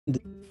And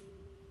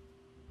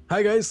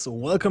hi guys,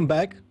 welcome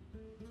back.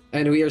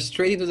 And we are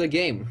straight into the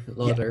game,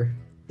 Lothar.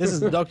 This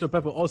is Dr.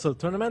 Pepper also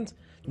tournament.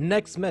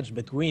 Next match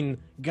between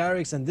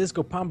Garrickz and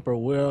Discopumper.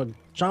 We're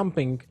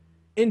jumping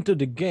into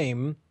the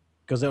game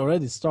because they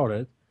already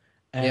started.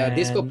 And Yeah,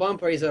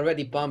 Discopumper is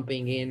already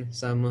pumping in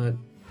some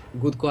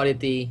good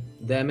quality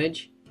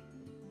damage.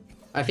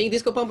 I think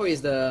Discopumper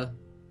is the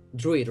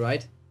druid,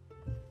 right?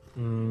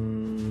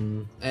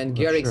 And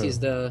Garrickz is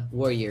the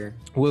warrior.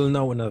 We'll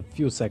know in a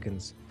few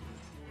seconds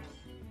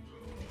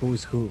who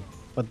is who.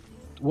 But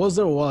was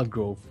there a wild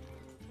growth?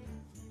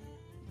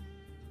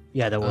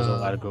 Yeah, there was a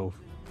wild growth.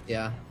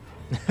 Yeah.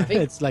 I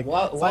think It's like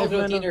Wild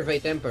Growth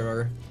Innervate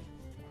Emperor.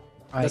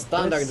 The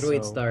standard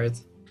druid start.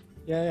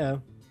 Yeah.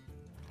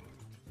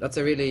 That's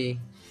a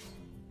really...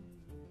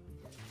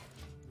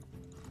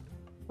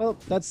 Well,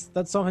 that's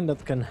something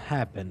that can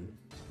happen.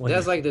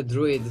 That's like the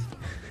druid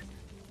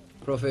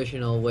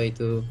professional way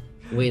to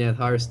win at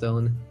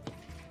Hearthstone.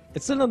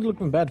 It's still not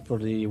looking bad for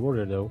the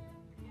warrior though.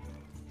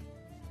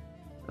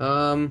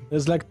 Um,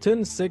 There's like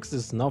turn 6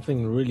 is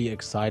nothing really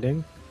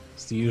exciting.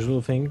 It's the usual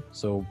thing.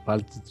 So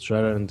Palette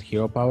Shredder and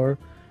Hero Power.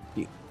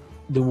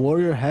 The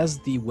warrior has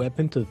the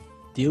weapon to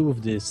deal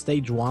with the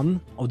stage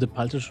 1 of the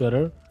Palette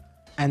Shredder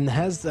and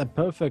has a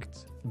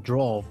perfect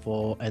draw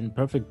for and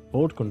perfect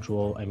board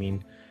control. I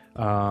mean,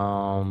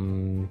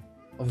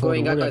 of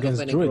going out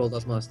against any world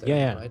as master.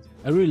 Yeah. Right?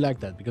 I really like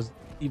that because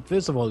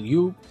first of all,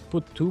 you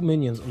put 2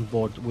 minions on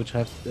board which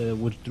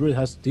Druid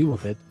has to deal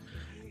with it,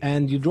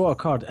 and you draw a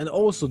card, and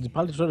also the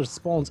Palette Shredder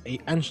spawns a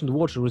Ancient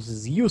Watcher, which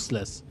is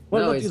useless.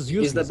 Well, no, not it's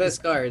useless. the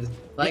best card.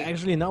 Like, yeah,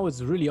 actually, now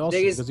it's really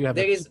awesome because you have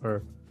a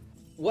keeper.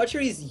 Watcher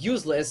is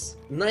useless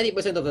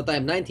 90% of the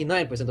time,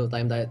 99% of the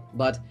time,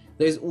 but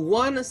there's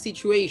one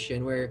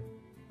situation where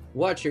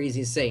Watcher is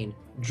insane.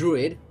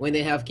 Druid, when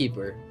they have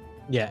Keeper.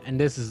 Yeah, and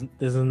this is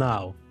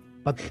now.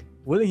 But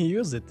will he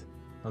use it?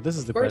 Now this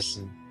is the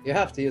question. You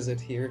have to use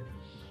it here.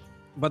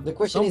 But the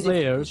question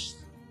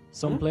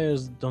some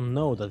players don't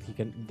know that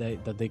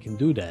they can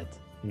do that.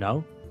 You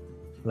know,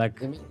 like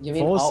you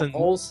mean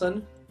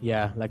Olsen?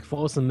 Yeah, like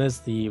Olsen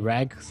missed the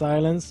rag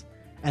silence,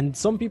 and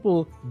some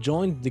people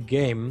joined the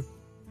game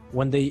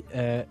when they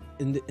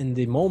in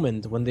the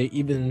moment when they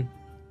even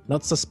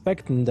not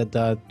suspecting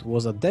that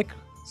was a deck.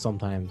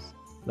 Sometimes,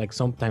 like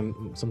sometime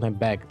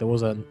back, there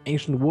was an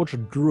Ancient Watcher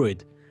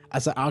Druid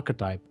as an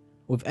archetype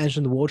with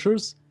Ancient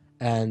Watchers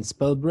and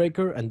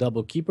Spellbreaker and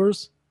Double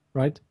Keepers,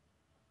 right?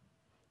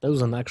 That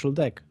was an actual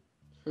deck.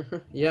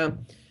 Yeah,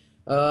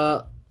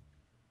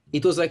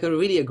 it was like a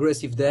really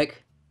aggressive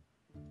deck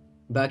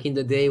back in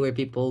the day where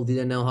people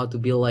didn't know how to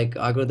build like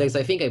aggro decks.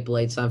 I think I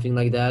played something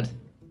like that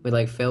with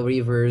like Fel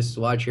Reavers,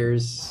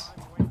 Watchers,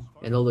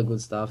 and all the good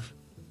stuff.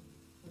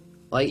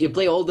 Like you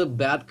play all the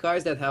bad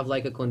cards that have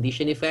like a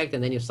condition effect,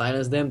 and then you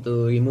silence them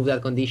to remove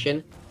that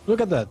condition.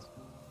 Look at that.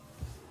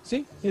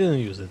 See, he didn't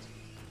use it.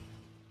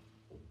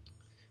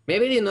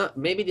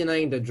 Maybe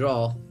denying the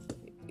draw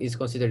is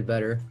considered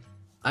better.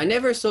 I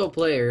never saw a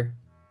player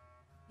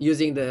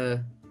using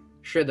the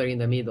Shredder in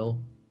the middle.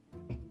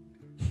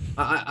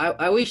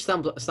 I wish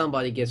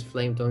somebody gets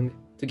Flame Tongue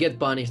to get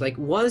punished. Like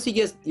once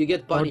you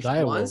get punished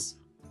once.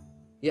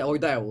 Yeah, or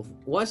Direwolf.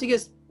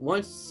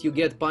 Once you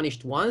get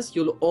punished once,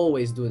 you'll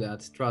always do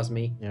that. Trust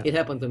me. Yeah. It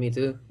happened to me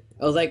too.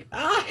 I was like,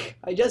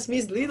 I just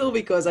missed Little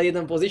because I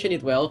didn't position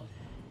it well.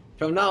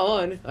 From now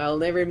on, I'll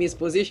never miss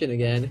position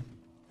again.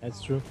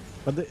 That's true.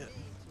 But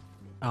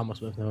I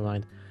almost left. Never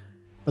mind.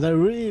 But I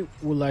really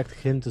would like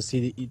him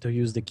to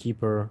use the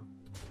Keeper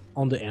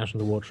on the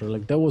Ancient Watcher.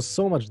 Like there was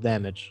so much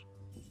damage.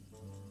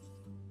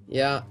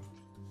 Yeah.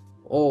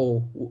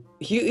 Oh,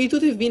 he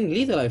would have been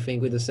lethal, I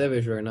think, with the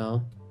Savager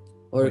now.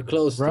 Or like,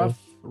 close to.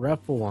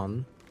 Rough for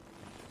one.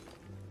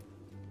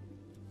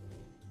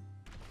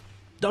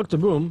 Dr.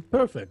 Boom,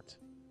 perfect.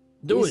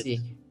 Do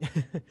easy.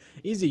 It.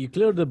 Easy. You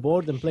clear the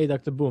board and play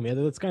Dr. Boom. Yeah,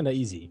 that's kind of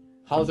easy.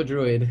 How's the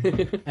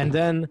Druid? And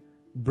then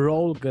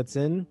Brawl gets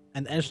in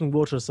and Ancient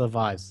Watcher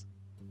survives.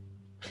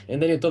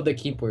 And then you top the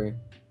Keeper.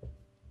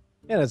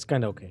 Yeah, that's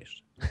kind of okay.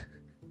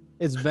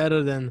 It's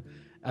better than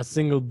a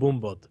single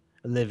Boombot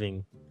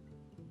living.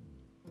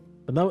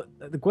 But now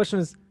the question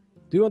is,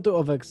 do you want to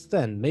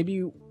overextend?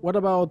 Maybe what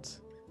about...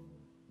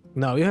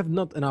 No, you have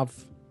not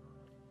enough...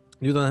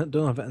 You don't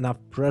have enough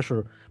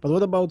pressure. But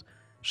what about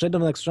Shadow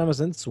of Extremis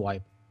and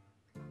Swipe?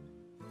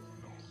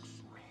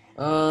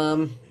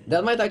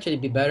 That might actually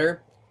be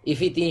better.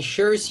 If it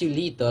ensures you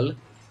lethal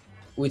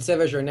with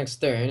Savager next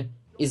turn,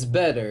 is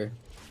better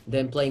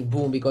than playing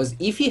Boom, because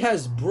if he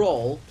has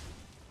Brawl,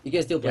 you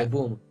can still play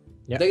Boom.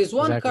 Yeah, there is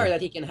one card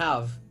that he can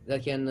have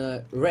that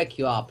can wreck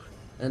you up,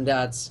 and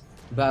that's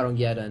Baron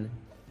Geddon.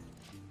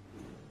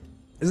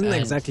 Isn't it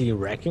exactly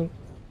wrecking?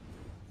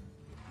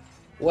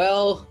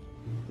 Well,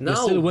 now... You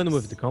still win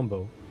with the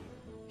combo.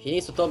 He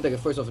needs to top deck a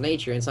Force of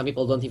Nature, and some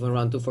people don't even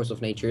run 2 Force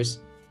of Natures.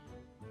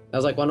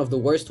 That's like one of the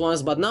worst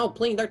ones, but now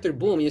playing Dr.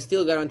 Boom, you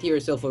still guarantee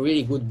yourself a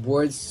really good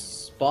board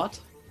spot,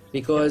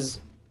 because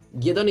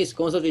Geddon is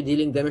constantly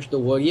dealing damage to the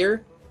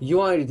warrior,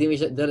 you are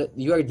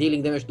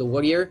dealing damage to the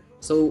warrior,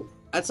 so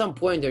at some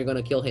point they're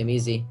gonna kill him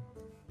easy.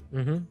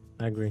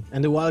 I agree.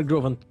 And the Wild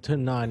Grove on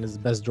turn 9 is the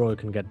best draw you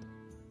can get.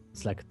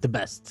 It's like the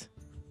best.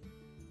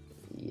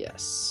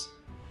 Yes.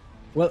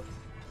 Well,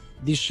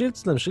 the Shield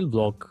Slam Shield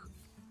Block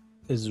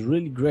is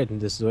really great in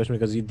this situation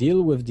because you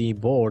deal with the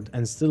board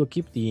and still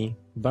keep the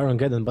Baron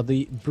Geddon, but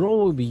the Brawl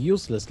will be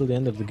useless till the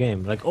end of the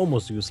game. Like,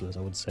 almost useless,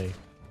 I would say.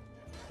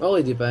 Well,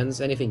 it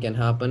depends. Anything can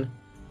happen.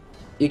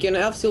 You can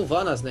have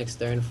Sylvanas next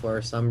turn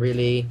for some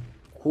really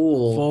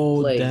cool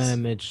 4 plays.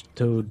 damage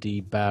to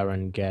the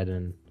Baron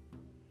Geddon.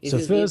 Is So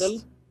this first,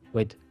 lethal?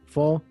 wait,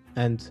 4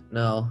 and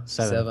No,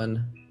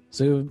 7.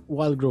 So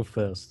Wild Grove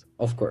first.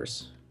 Of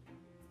course.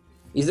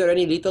 Is there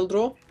any lethal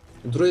draw?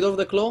 Druid of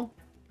the Claw?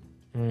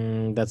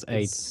 That's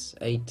 8. It's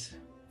 8.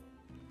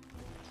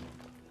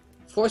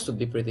 Force would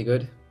be pretty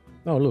good.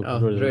 Oh, look, Oh,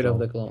 Druid Druid of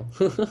the Claw.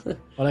 Claw.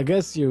 Well, I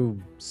guess you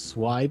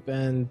swipe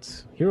and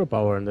hero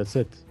power and that's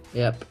it.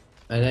 Yep.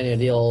 And then you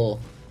deal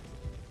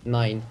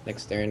 9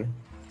 next turn.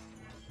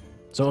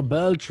 So a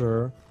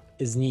Belcher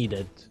is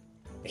needed.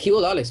 He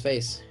will Alex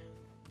face.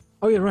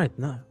 Oh, you're right.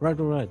 No,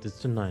 right. It's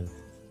to 9.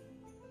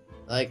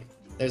 Like,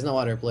 there's no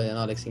other play than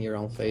Alex in your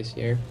own face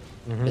here.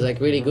 It's like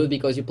really good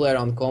because you play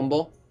around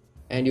combo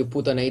and you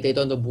put an 8/8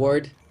 on the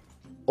board.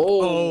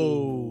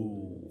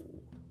 Oh!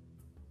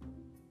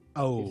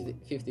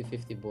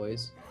 50-50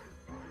 boys.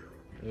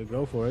 You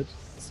go for it.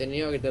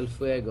 Señor del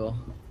Fuego.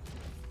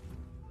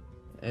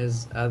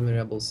 As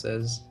Admirable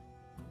says.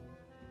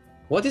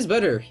 What is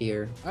better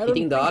here?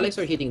 Hitting the Alex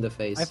or hitting the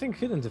face? I think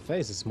hitting the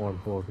face is more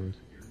important.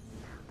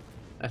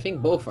 I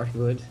think both are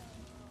good.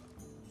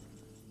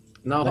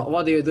 Now,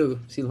 what do you do?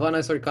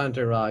 Sylvanas or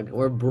Counter Rag?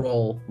 Or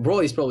Brawl? Brawl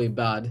is probably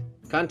bad.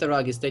 Counter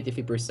Rag is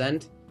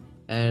 33%.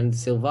 And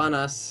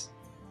Sylvanas...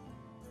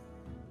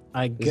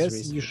 I guess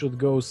risky. you should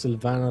go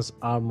Sylvanas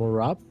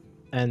Armor Up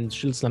and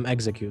Shield Slam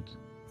Execute.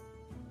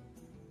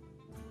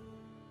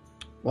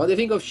 What do you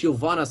think of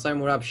Sylvanas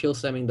Armor Up Shield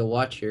Slamming the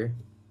Watcher?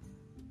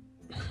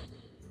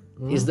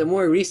 It's the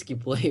more risky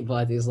play,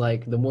 but it's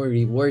like the more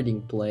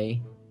rewarding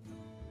play.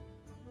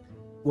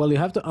 Well, you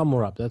have to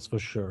Armor Up, that's for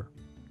sure.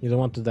 You don't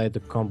want to die the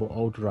combo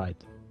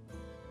outright.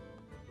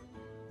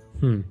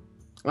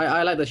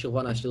 I like the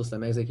Sylvanas Shield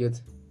Slam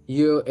Execute.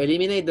 You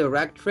eliminate the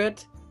Rag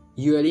threat,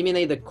 you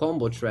eliminate the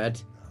combo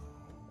threat,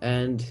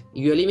 and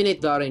you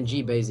eliminate the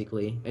RNG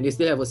basically, and you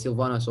still have a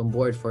Sylvanas on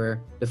board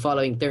for the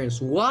following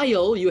turns,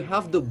 while you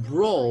have the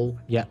Brawl.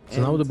 Yeah,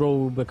 so now the Brawl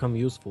will become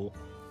useful.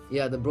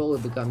 Yeah, the Brawl will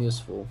become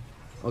useful.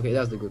 Okay,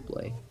 that's the good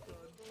play.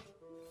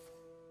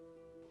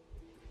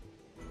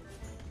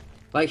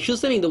 Like, Shield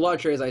Slamming the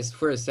Watcher, as I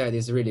first said,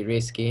 is really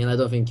risky, and I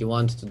don't think you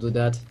want to do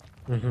that.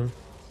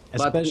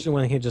 Especially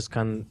when he just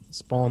can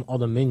spawn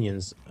other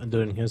minions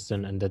during his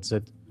turn, and that's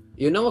it.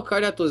 You know a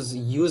card that was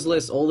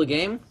useless all the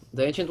game?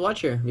 The Ancient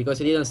Watcher, because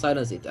he didn't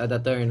silence it at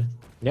that turn.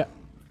 Yeah.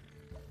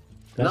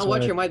 Now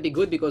Watcher might be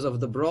good because of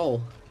the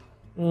Brawl.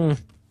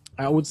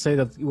 I would say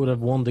that he would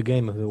have won the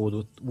game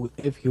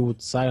if he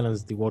would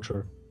silence the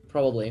Watcher.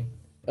 Probably.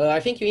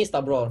 I think you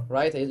insta-Brawl,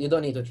 right? You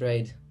don't need to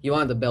trade. You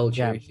want the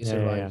Belcher if he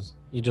survives.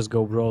 You just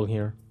go Brawl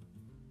here.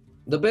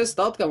 The best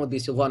outcome would be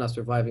Sylvana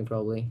surviving,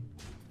 probably.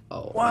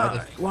 Oh,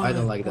 I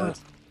don't like that.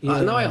 Yeah.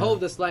 Now I hope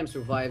the Slime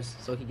survives,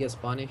 so he gets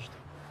punished.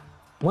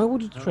 Why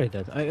would you trade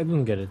that? I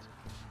didn't get it.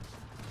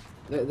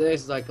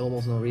 There's like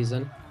almost no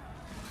reason.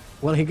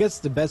 Well, he gets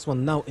the best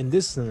one now in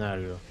this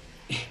scenario.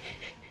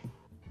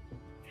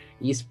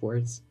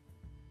 Esports.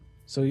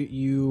 So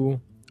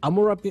you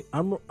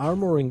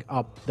armoring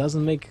up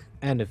doesn't make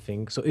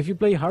anything. So if you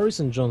play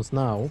Harrison Jones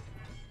now,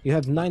 you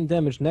have 9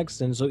 damage next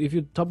turn. So if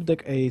you top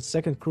deck a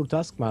second crew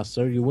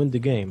Taskmaster, you win the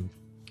game.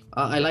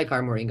 I like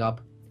armoring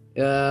up.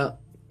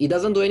 It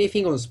doesn't do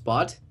anything on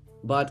spot,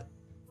 but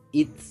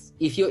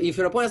if your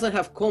opponent doesn't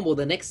have combo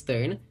the next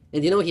turn,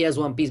 and you know he has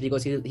one piece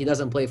because he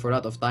doesn't play for a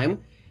lot of time,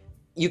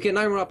 you can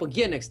armor up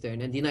again next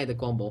turn and deny the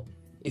combo.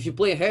 If you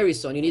play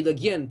Harrison, you need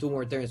again 2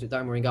 more turns with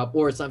armoring up,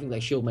 or something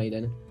like Shield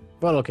Maiden.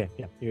 Well, okay,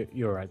 yeah,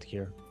 you're right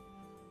here.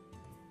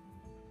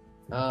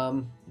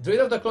 Druid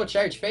of the Claw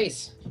Charge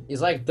Face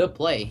is like the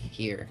play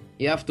here.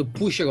 You have to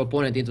push your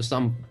opponent into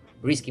some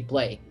risky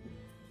play.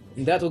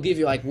 And that will give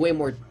you like way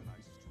more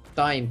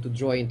time to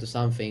draw into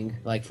something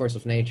like Force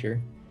of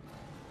Nature.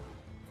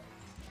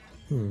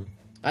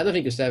 I don't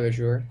think you Savage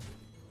Roar.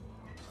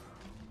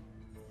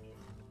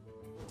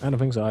 I don't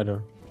think so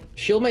either.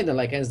 Shield Maiden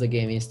like ends the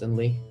game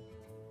instantly.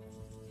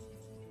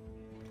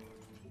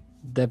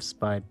 Depth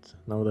Spite.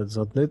 No, that's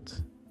not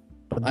it.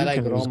 But I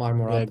like Grom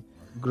Armor Up.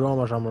 Grom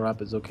Armor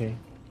Up is okay.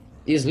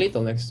 He's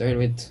lethal next turn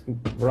with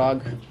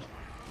Rog.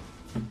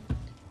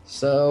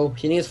 So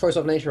he needs Force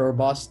of Nature or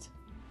Bust.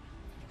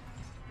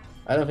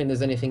 I don't think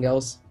there's anything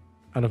else.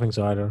 I don't think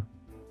so either.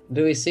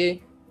 Do we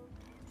see?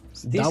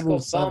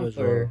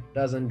 Discopumper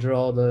doesn't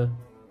draw the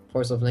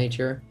Force of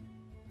Nature.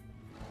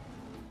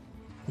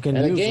 You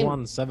can use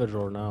one Savage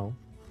Roar now.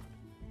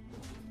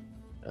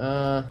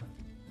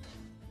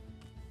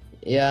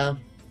 Yeah.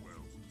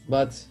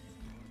 But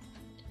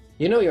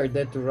you know you're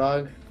dead to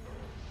Rog.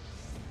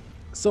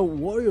 So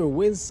Warrior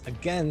wins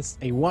against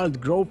a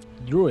Wild Growth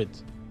Druid.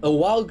 A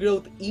Wild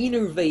Growth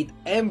Innervate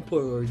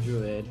Emperor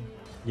Druid.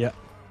 Yeah.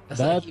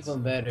 That's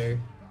even better.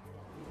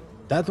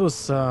 That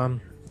was, I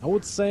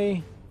would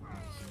say,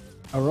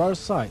 a rare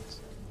sight.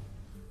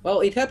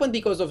 Well, it happened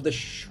because of the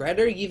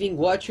Shredder giving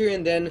Watcher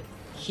and then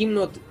him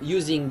not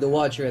using the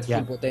Watcher at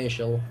full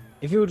potential.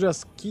 If he would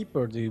just keep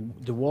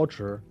the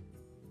Watcher,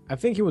 I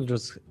think he would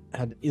just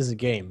had easy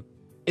game.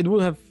 It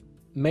would have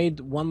made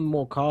one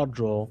more card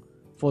draw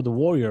for the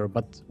Warrior,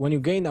 but when you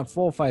gain a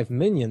 4/5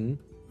 minion,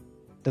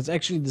 that's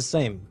actually the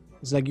same.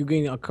 It's like you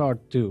gain a card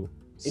too.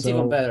 It's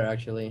even better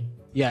actually.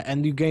 Yeah,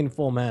 and you gain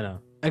 4 mana.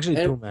 Actually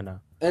 2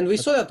 mana. And we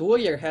saw that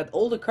Warrior had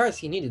all the cards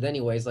he needed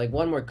anyways, like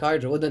one more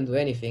card draw wouldn't do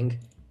anything.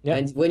 Yeah.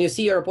 And when you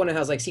see your opponent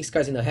has like 6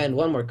 cards in the hand,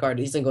 one more card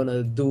isn't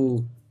gonna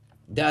do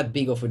that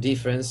big of a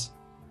difference.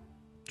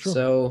 True,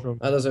 so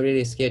that was a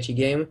really sketchy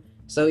game.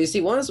 So you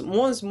see, one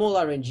small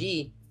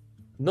RNG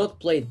not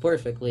played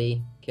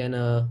perfectly can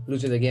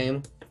lose you the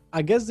game.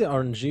 I guess the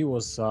RNG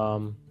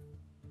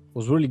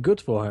was really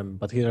good for him,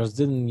 but he just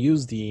didn't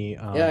use the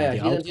he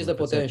didn't use the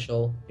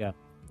potential. Yeah,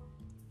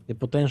 the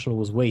potential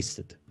was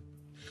wasted.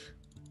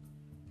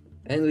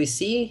 And we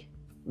see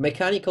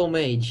Mechanical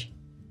Mage.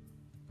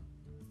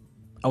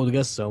 I would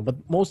guess so, but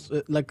most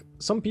like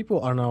some people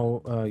are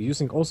now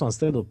using also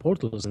unstable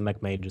portals in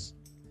mech mages.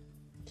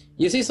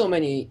 You see so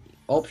many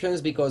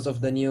options because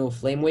of the new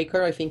Flame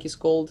Waker, I think it's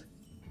called.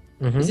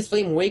 Is it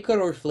Flame Waker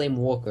or Flame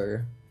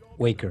Walker?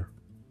 Waker.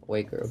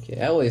 Waker,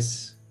 okay. I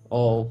always...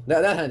 Oh,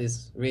 that hand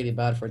is really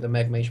bad for the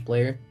mech mage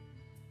player.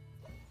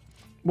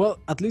 Well,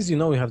 at least you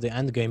know you have the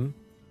end game,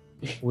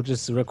 which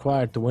is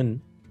required to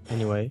win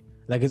anyway.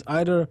 Like it's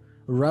either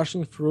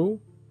rushing through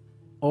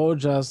or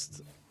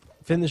just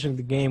finishing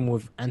the game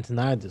with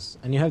Antonidas,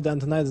 and you have the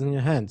Antonidas in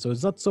your hand, so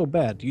it's not so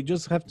bad. You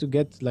just have to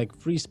get like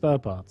 3 spare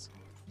parts.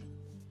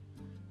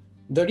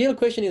 The real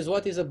question is,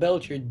 what is a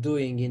Belcher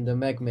doing in the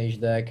mech mage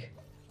deck?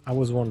 I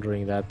was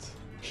wondering that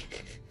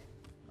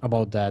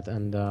about that,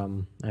 and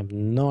I have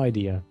no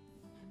idea.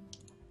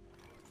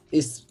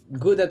 It's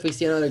good that we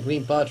see another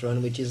green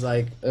patron, which is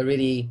like a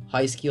really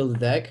high skilled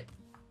deck.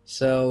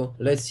 So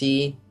let's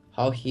see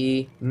how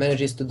he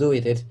manages to do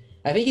with it.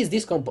 I think he's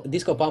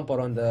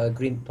Discopumper on the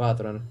green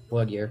patron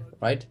Warrior,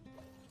 right?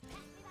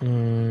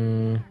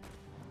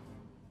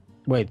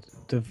 Wait,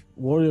 the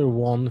Warrior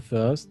won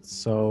first,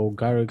 so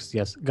Garrickz,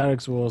 yes,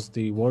 Garrickz was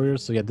the Warrior,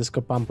 so yeah,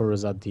 Discopumper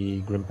is at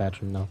the green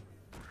patron now.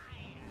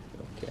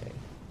 Okay.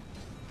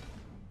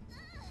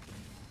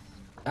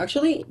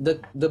 Actually,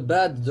 the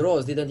bad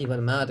draws didn't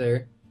even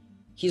matter.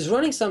 He's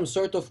running some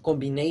sort of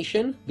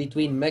combination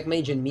between Mech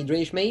Mage and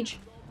Midrange Mage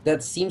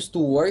that seems to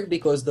work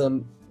because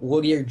the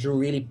Warrior drew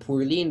really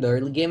poorly in the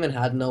early game and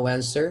had no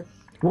answer.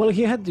 Well,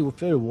 he had the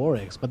Fairy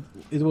Warx, but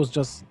it was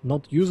just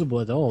not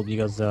usable at all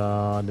because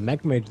the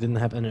Mech Mage didn't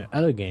have any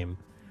other game.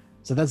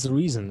 So that's the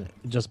reason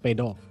it just paid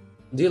off.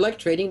 Do you like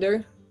trading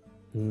there?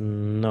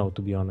 No,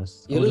 to be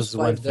honest. You lose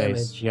 5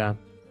 damage. Yeah,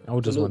 I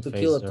would just one face. To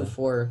kill it to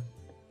 4.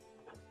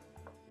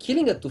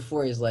 Killing it to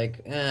 4 is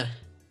like, I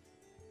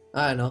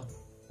don't know.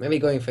 Maybe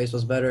going face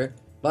was better.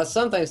 But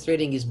sometimes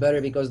trading is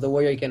better because the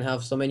Warrior can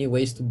have so many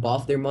ways to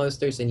buff their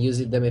monsters and use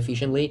them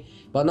efficiently.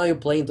 But now you're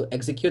playing to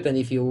execute, and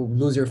if you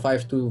lose your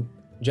 5-2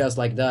 just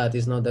like that,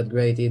 it's not that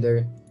great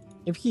either.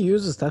 If he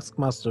uses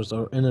Taskmasters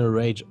or Inner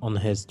Rage on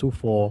his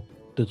 2-4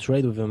 to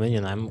trade with a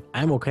minion,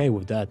 I'm okay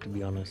with that, to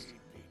be honest.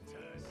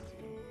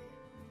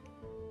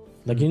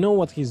 Like, you know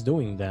what he's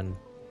doing then.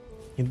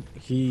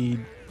 He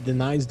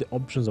denies the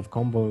options of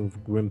comboing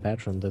with Grim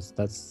Patron.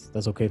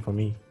 That's okay for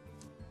me.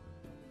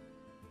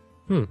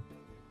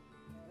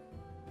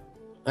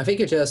 I think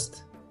you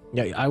just...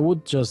 Yeah, I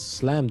would just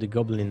slam the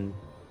Goblin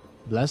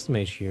Blast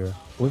Mage here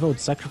without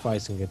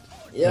sacrificing it.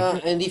 Yeah,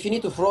 like, and if you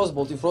need to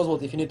Frostbolt, you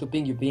Frostbolt. If you need to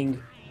ping, you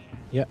ping.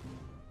 Yeah.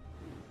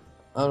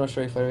 I'm not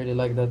sure if I really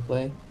like that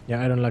play.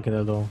 Yeah, I don't like it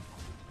at all.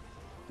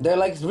 They're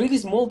like really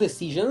small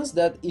decisions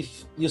that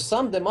if you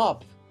sum them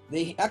up,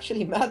 they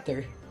actually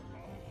matter.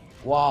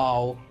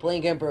 Wow,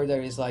 playing Emperor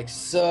there is like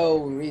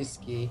so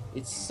risky.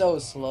 It's so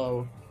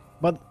slow.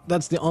 But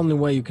that's the only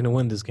way you can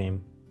win this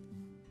game.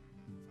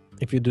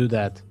 If you do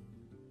that.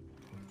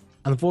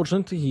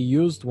 Unfortunately, he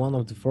used one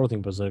of the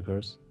 14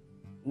 Berserkers.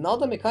 Now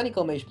the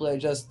Mechanical Mage player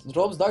just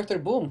drops Darter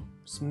Boom,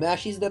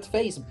 smashes that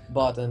face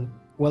button.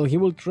 Well, he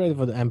will trade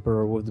for the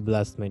Emperor with the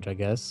Blast Mage, I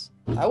guess.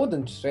 I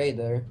wouldn't trade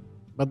there.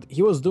 But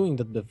he was doing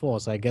that before,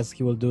 so I guess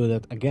he will do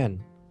that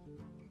again.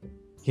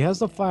 He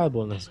has a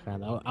Fireball in his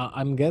hand.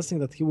 I'm guessing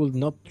that he will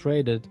not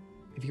trade it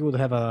if he would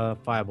have a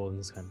Fireball in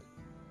his hand.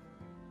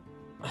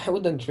 I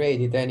wouldn't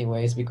trade it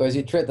anyways, because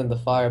you threaten the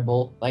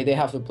Fireball. Like, they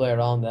have to play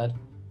around that.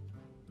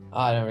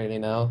 I don't really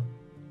know.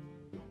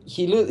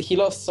 He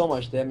lost so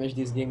much damage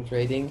this game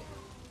trading.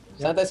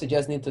 Sometimes you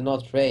just need to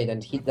not trade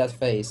and hit that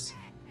face.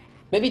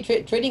 Maybe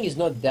trading is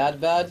not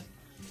that bad,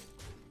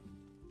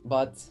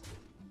 but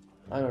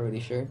I'm not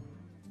really sure.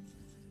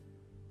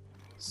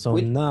 So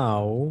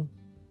now...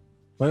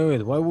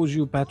 Wait, why would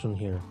you patron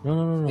here?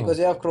 No. Because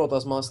you have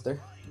Krotos Master.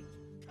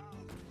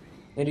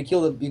 And you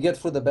get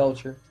through the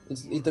Belcher.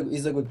 It's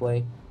a good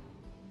play.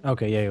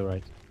 Okay, yeah, you're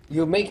right.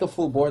 You make a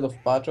full board of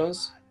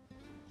patrons.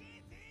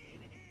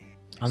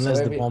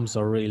 Unless the bombs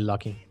are really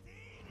lucky.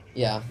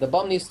 Yeah, the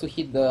bomb needs to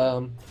hit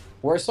the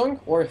war song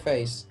or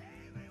face.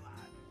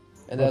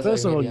 And Well, that's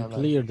first of all, really you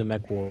unlucky. clear the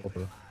mech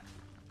warper.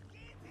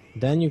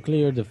 Then you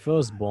clear the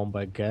first bomb,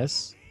 I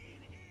guess.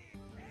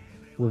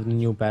 With the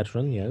new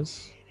patron,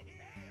 yes.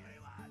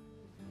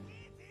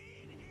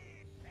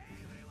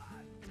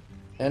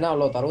 And now,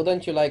 Lothar,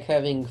 wouldn't you like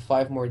having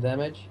 5 more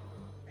damage?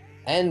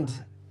 And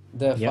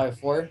the Yep.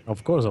 5-4?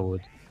 Of course I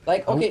would.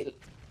 Like, okay,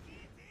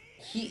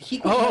 he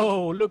could have...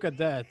 Oh, look at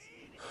that!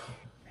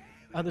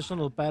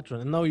 Additional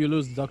patron, and now you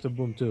lose Dr.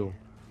 Boom too.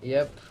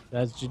 Yep.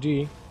 That's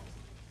GG.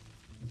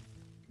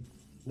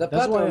 The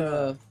That's patron,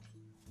 why.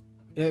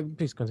 Yeah,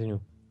 please continue.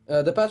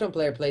 the patron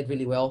player played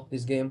really well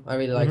this game. I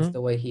really liked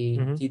the way he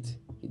did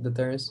the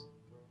turns.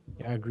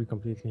 Yeah, I agree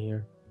completely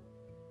here.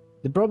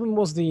 The problem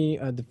was the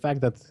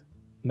fact that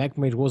Mech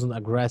Mage wasn't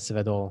aggressive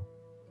at all.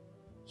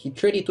 He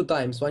traded 2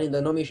 times, one in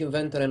the Nomish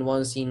Inventor and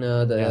once in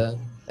the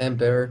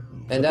Emperor.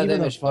 And that even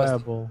damage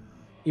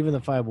even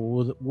a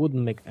fireball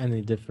wouldn't make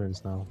any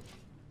difference now.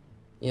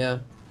 Yeah.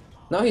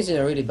 Now he's in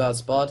a really bad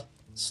spot.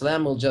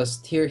 Slam will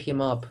just tear him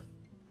up.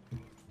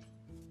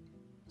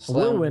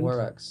 Slam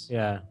Garrickz.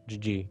 Yeah,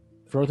 GG.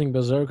 Floating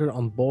Berserker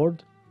on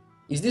board.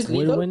 Is this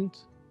lethal? Whirlwind.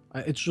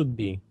 It should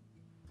be.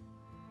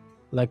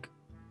 Like,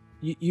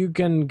 you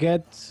can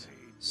get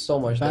so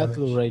much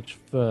Battle damage. Rage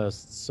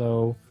first,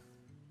 so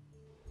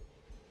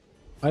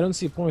I don't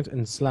see a point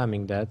in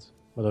slamming that,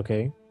 but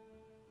okay.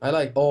 I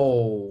like...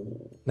 Oh.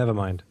 Never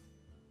mind.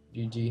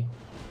 GG.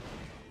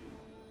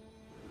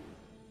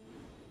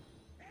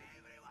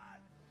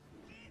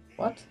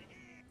 What?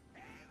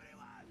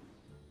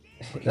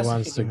 He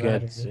wants to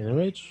get in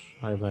rage?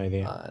 I have no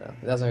idea.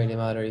 It doesn't really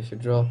matter if you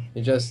draw.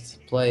 You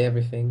just play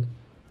everything.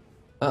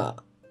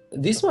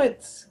 This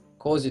might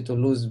cause you to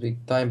lose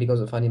big time because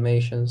of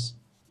animations.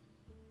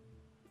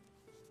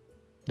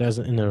 There's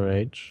an inner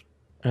rage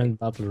and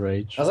battle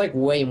rage. That's like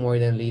way more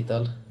than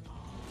lethal.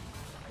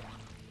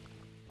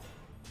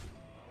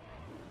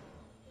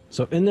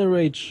 So inner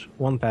rage,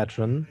 1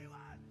 patron.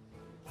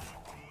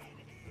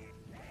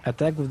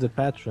 Attack with the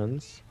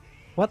patrons.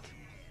 What?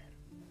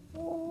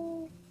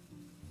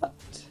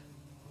 What?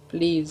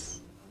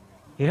 Please.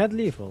 He had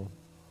lethal.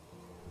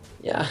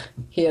 Yeah,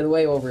 he had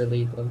way over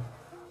lethal.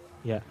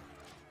 Yeah.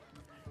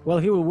 Well,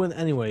 he will win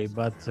anyway,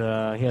 but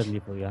he had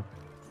lethal, yeah.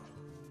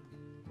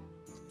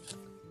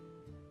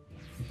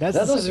 That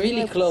was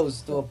really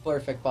close to a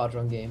perfect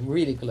patron game.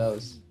 Really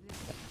close.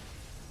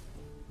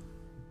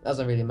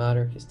 Doesn't really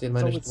matter. He still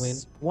managed to win.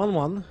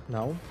 1-1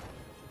 now,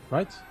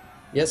 right?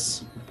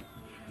 Yes.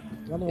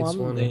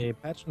 1-1. The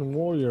patron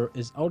warrior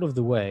is out of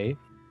the way,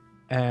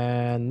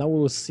 and now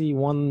we'll see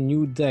one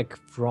new deck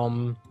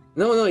from.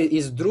 No,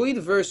 it's Druid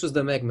versus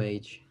the Mech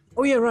Mage.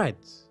 Oh yeah, right.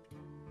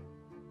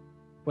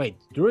 Wait,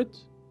 Druid?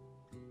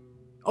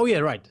 Oh yeah,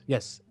 right.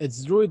 Yes,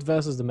 it's Druid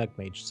versus the Mech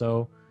Mage.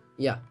 So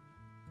yeah,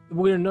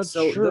 we're not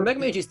sure. So the Mech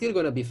Mage is still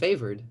gonna be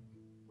favored.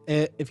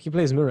 If he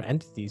plays mirror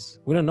entities,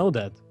 we don't know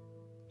that.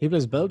 He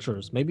plays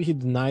Belchers. Maybe he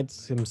denied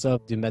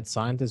himself the mad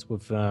scientist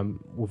with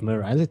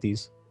mirror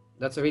entities.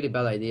 That's a really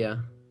bad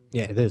idea.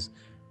 Yeah, it is.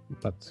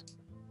 But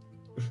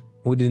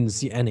we didn't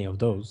see any of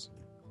those.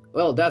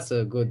 Well, that's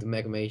a good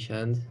Mech Mage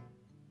hand.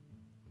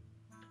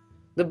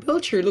 The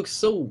Belcher looks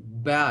so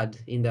bad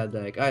in that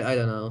deck. I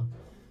don't know.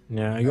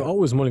 Yeah, you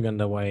always mulligan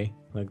that way.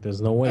 Like,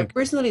 there's no way. I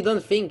personally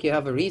don't think you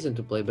have a reason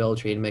to play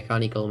Belcher in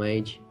Mechanical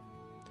Mage.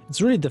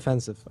 It's really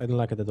defensive. I don't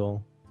like it at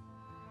all.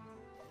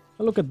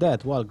 Oh, look at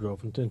that, Wild Growth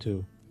from turn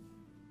 2.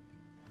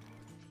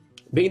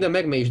 Being the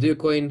Mech Mage, do you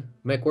coin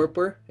Mech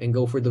Warper and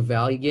go for the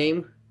value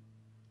game?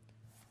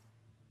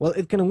 Well,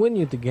 it can win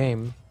you the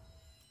game.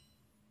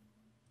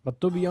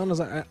 But to be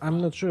honest, I'm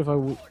not sure if I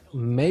would.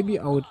 Maybe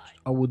I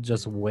would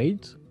just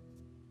wait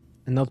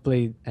and not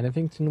play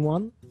anything turn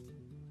 1.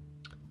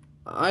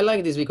 I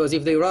like this because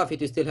if they rough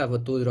it, you still have a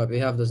 2-drop. You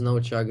have the Snow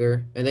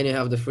Chugger, and then you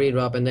have the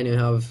 3-drop, and then you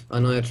have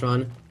a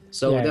Neutron.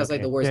 So yeah, that's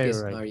like the worst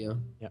case right. scenario.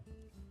 Yeah.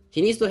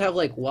 He needs to have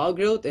like Wild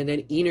Growth and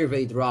then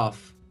Innervate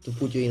Rough to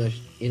put you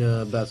in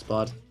a bad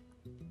spot.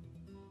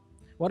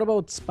 What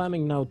about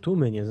spamming now 2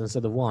 minions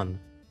instead of 1?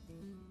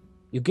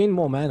 You gain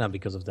more mana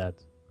because of that.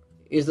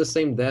 It's the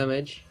same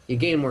damage. You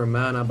gain more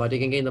mana, but you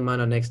can gain the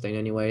mana next turn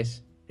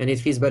anyways. And it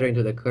fits better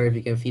into the curve.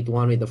 You can fit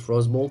 1 with the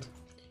Frostbolt.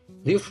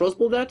 Do you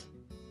Frostbolt that?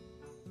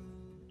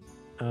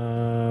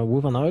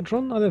 With an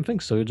Neutron? I don't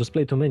think so. You just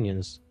play 2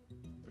 minions.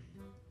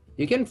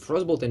 You can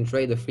Frostbolt and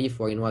trade the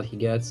 3-4 in what he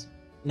gets.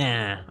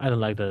 Nah, I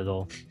don't like that at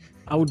all.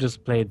 I would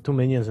just play 2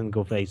 minions and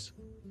go face.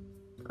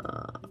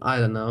 I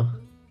don't know.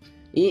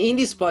 In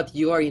this spot,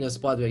 you are in a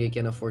spot where you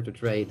can afford to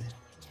trade.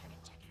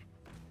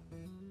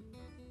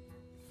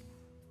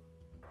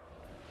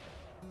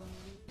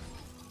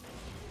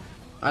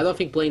 I don't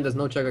think playing the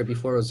Snow Chugger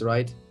before was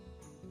right.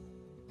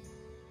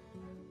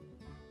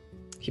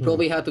 He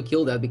probably had to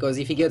kill that, because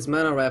if he gets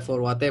Mana Rifle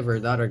or whatever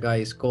the other guy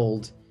is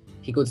called,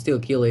 he could still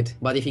kill it.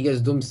 But if he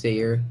gets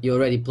Doomsayer, you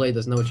already played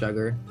the Snow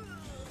Chugger.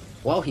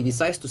 Wow, he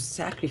decides to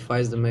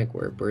sacrifice the Mech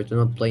Warper to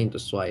not play into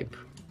swipe.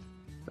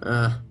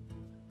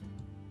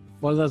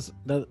 Well,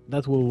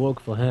 that will work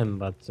for him,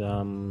 but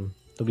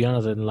to be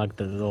honest, I didn't like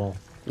that at all.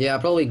 Yeah,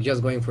 probably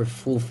just going for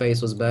full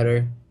face was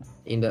better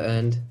in the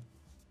end.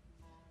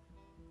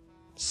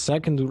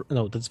 Second,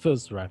 no, that's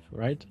first ref,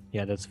 right?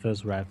 Yeah, that's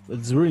first ref.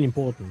 It's really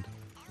important.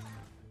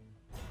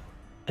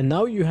 And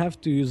now you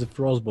have to use a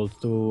frostbolt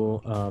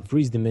to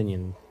freeze the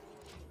minion.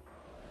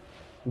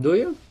 Do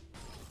you?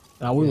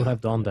 I will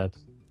have done that.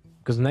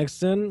 Because next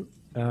turn,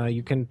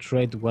 you can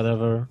trade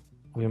whatever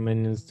your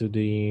minions to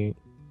the...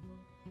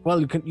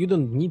 Well, you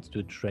don't need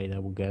to trade, I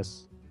would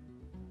guess.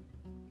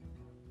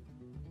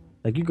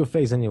 Like, you go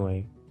face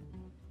anyway.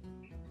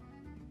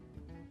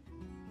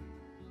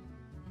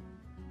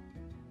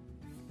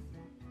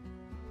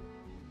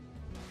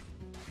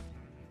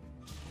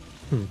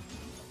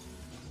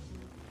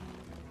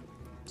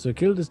 So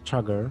kill this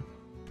chugger.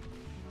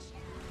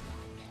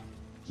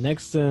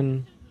 Next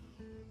turn,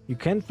 you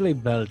can't play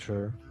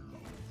Belcher.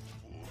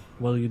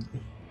 Well, you...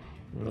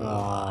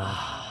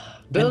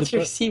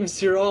 Belcher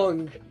seems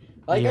wrong.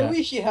 Like, Yeah. I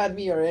wish he had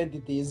mirror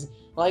entities.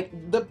 Like,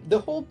 the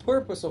whole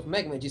purpose of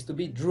Magmage is to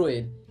be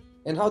Druid.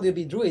 And how do you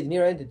be Druid?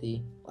 Mirror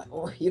entity. Like,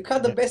 oh, you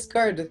cut the best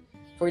card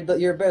for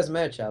your best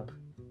matchup.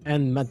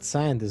 And Mad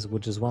Scientist,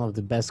 which is one of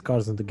the best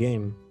cards in the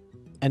game.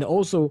 And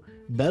also,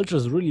 Belcher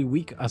is really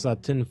weak as a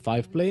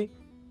 10-5 play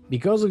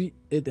because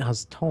it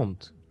has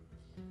taunt.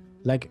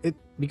 Like,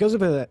 because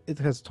of it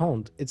has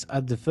taunt, it's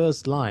at the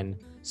first line.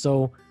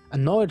 So, a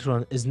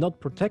Neutron is not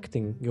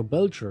protecting your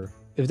Belcher.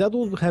 If that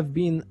would have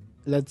been,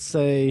 let's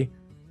say,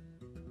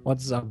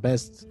 what's our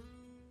best?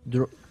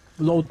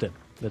 Loaded,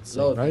 let's say,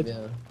 Loaded, right?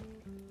 yeah.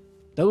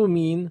 That would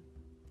mean...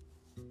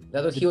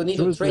 That was, he would need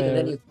to trade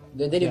and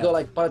then you go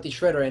like Party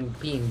Shredder and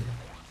ping.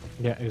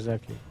 Yeah,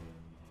 exactly.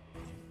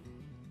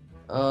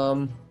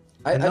 I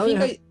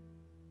think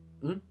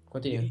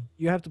continue.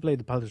 You have to play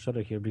the Party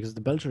Shredder here because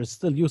the Belcher is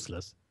still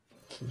useless.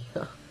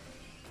 Yeah.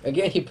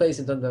 Again, he plays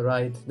it on the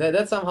right.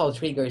 That somehow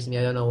triggers me,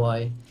 I don't know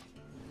why.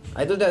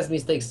 I do that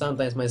mistake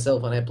sometimes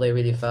myself when I play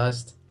really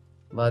fast.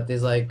 But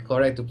it's like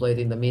correct to play it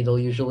in the middle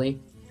usually.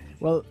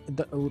 Well,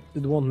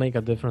 it won't make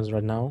a difference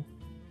right now.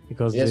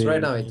 Because yes,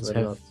 right now it will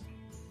not.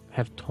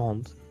 Have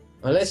taunt.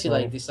 Unless he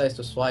like decides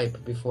to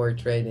swipe before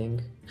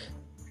trading.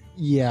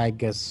 Yeah, I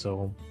guess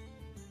so.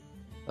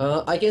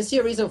 I can see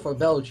a reason for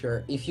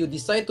Belcher. If you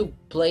decide to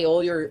play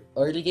all your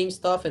early game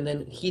stuff and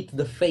then hit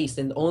the face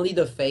and only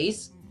the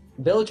face,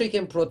 Belcher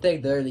can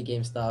protect the early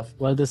game stuff.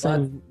 Well, the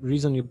same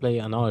reason you play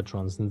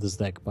Anoatrons in this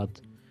deck, but...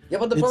 Yeah,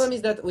 but the problem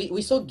is that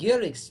we saw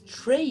Garrickz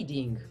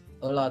trading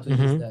a lot with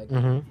this deck.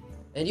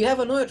 And you have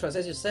Anoatrons,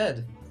 as you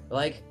said.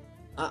 Like,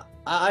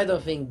 I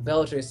don't think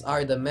Belchers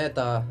are the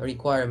meta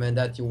requirement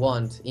that you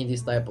want in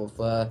this type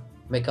of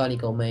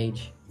mechanical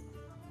mage.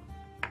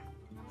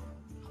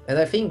 And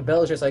I think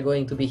Belchers are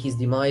going to be his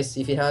demise.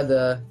 If he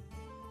had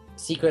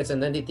Secrets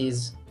and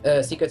Entities,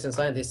 Secrets and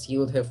Scientists, he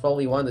would have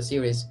probably won the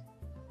series.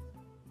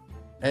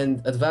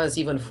 And advance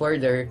even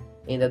further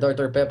in the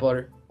Dr.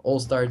 Pepper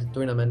All-Star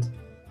tournament.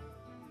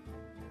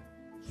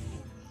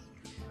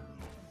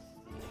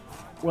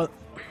 Well,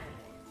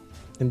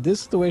 in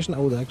this situation, I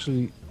would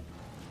actually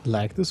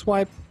like the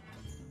swipe,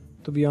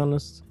 to be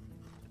honest.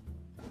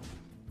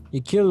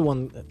 You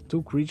kill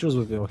two creatures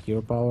with your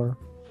hero power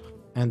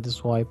and the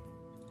swipe.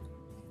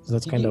 So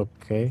that's kind of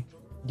okay.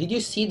 Did you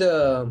see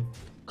the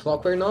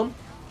Clockwork Gnome?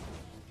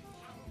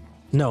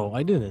 No,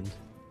 I didn't.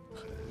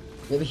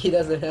 Maybe he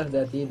doesn't have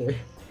that either.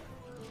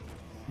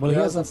 Well, he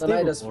has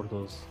unstable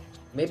portals.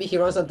 Maybe he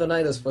runs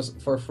Antonidas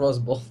for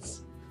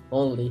Frostbolts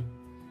only.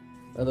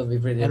 That would be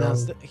pretty wrong.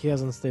 He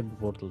has unstable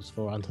portals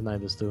for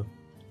Antonidas too.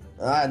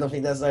 I don't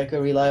think that's like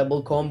a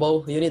reliable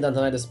combo. You need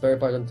Antonidas spare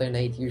part on turn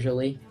 8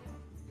 usually.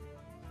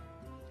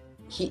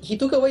 He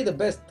took away the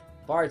best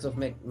parts of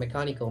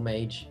Mechanical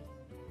Mage.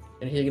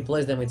 And he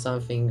replaced them with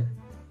something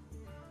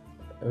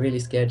really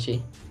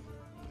sketchy.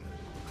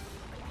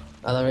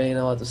 I don't really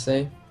know what to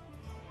say.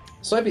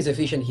 Swipe is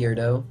efficient here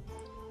though.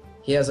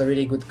 He has a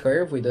really good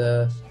curve with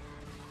a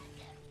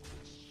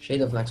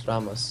Shade of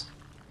Naxxramas.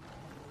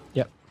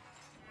 Yep.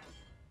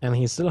 And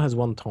he still has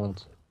one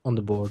taunt on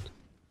the board.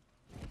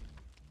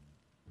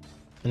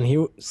 And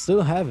he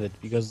still have it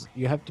because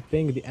you have to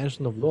ping the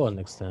Ancient of Law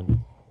next turn.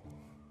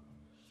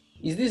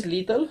 Is this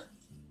lethal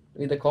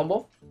with the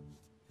combo?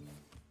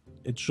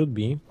 It should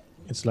be.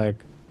 It's like...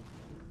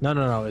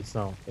 No, it's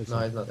not. It's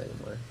not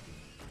anymore.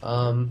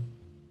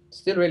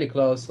 Still really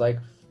close, like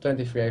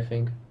 23 I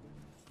think.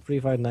 3,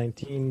 5,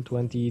 19,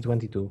 20,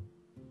 22.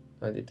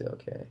 22,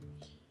 okay.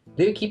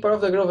 Do you keep Power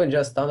of the Grove and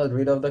just standard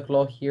rid of the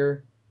claw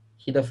here?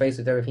 Hit the face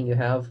with everything you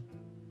have?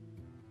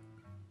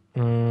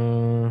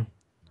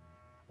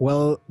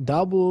 Well,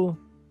 double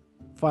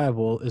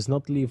fireball is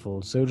not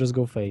lethal, so just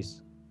go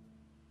face.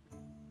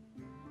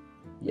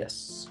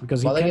 Yes.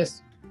 Because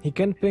he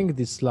can ping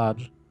the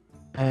sludge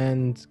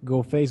and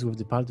go face with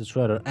the Party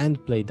Shredder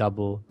and play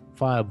double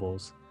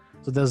fireballs.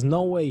 So there's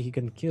no way he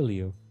can kill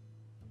you.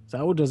 So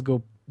I would just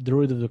go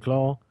Druid of the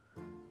Claw,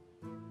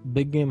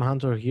 Big Game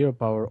Hunter Hero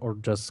Power, or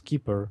just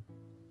Keeper,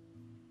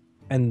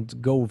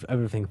 and go with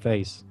everything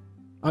face.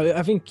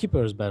 I think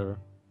Keeper is better.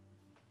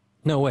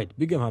 No, wait,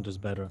 Big Game Hunter is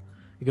better.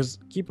 Because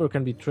Keeper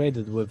can be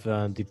traded with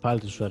the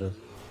Party Shredder.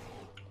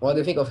 What do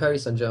you think of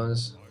Harrison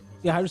Jones?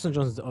 Yeah, Harrison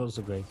Jones is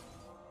also great.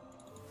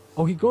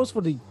 Oh, he goes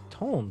for the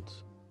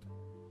taunt.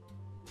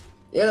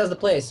 Yeah, that's the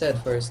play I said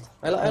first.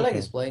 I like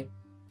this play.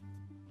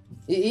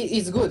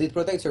 It's good, it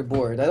protects your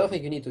board. I don't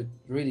think you need to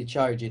really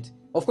charge it.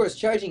 Of course,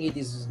 charging it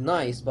is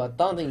nice, but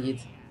taunting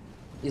it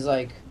is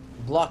like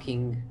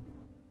blocking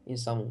in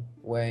some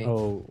way.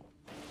 Oh,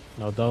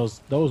 no,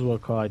 those were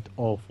quite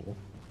awful.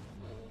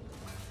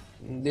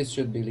 This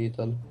should be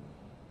lethal.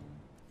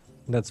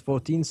 That's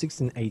 14,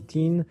 16,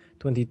 18,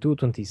 22,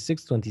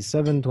 26,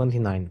 27,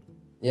 29.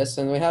 Yes,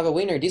 and we have a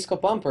winner.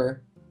 Discopumper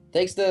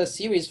takes the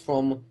series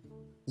from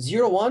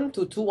 0-1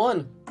 to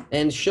 2-1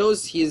 and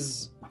shows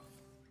his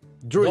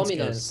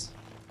dominance.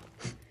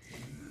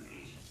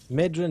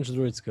 Mid-range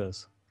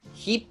Druidskas.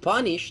 He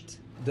punished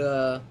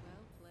the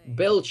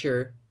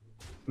Belcher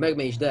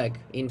Magmage deck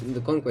in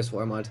the Conquest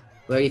format,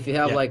 where if you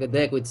have like a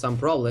deck with some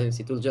problems,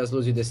 it will just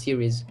lose you the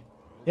series.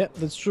 Yeah,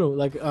 that's true.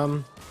 Like,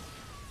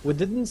 we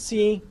didn't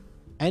see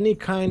any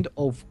kind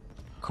of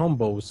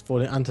combos for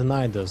the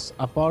Antonidas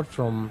apart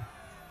from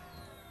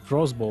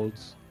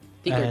Frostbolts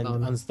and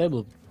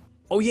Unstable.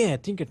 Oh yeah,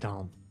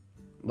 Tinkertown.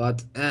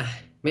 But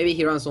maybe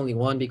he runs only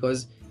one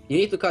because you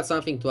need to cut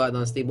something to add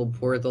Unstable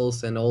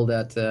Portals and all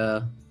that.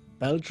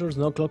 Belchers,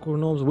 no Clockwork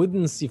Gnomes. We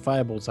didn't see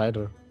Firebolts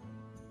either,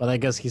 but I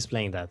guess he's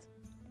playing that.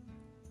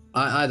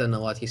 I don't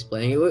know what he's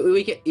playing.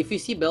 If you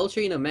see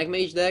Belcher in a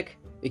Magmage deck,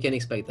 we can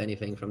expect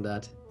anything from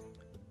that.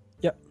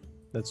 Yep,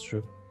 that's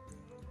true.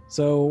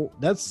 So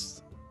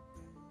that's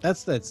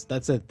it.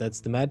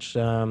 That's the match.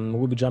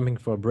 We'll be jumping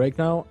for a break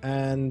now,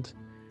 and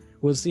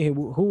we'll see who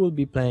will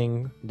be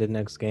playing the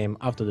next game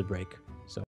after the break.